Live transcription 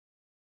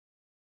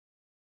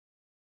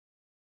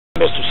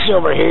Mr.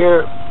 Silver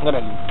here. I'm going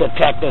to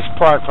detect this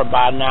park for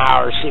about an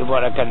hour, see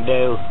what I can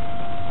do.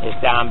 It's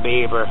down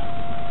Beaver.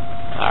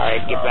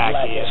 Alright, get back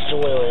to you. The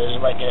soil is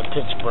like in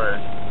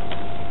Pittsburgh.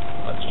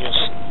 It's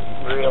just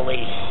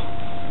really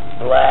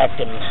black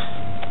and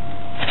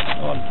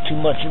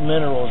too much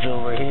minerals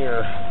over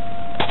here.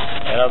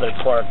 That other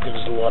park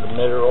there's a lot of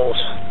minerals.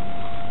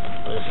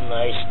 But it's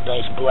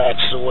nice black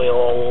soil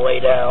all the way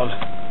down.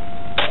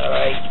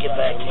 Alright, get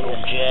back to little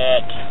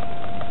jet.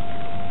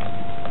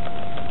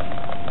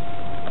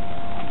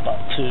 About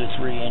 2 to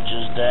 3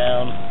 inches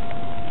down.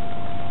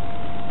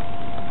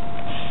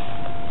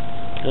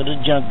 Go to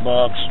the junk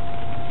box.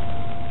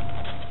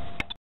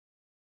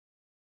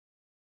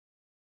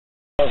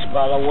 That's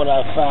about what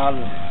I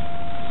found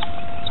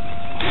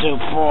so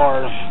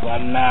far.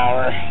 About an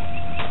hour.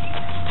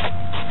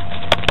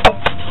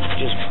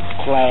 Just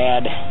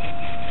clad.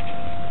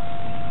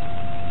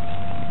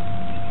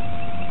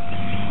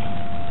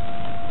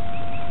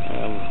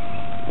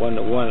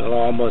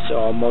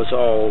 Almost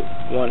all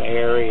one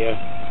area.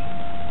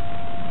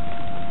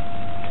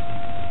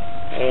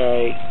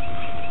 Alright,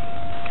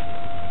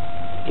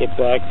 get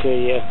back to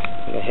you.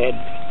 I'm gonna head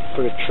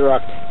for the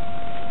truck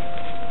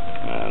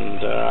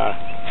and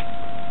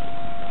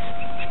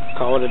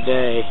call it a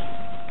day.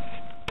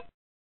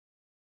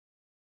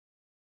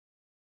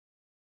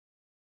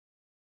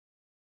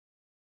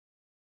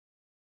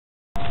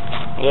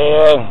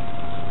 Yeah,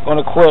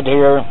 gonna quit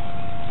here.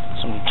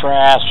 Some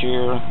trash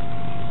here.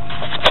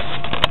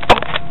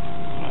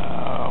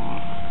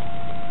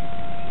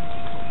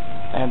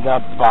 End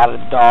up about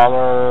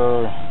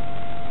 $1.09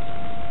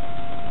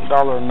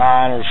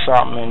 or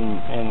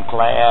something in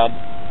clad.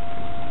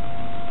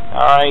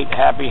 Alright,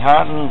 happy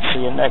hunting.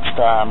 See you next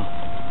time.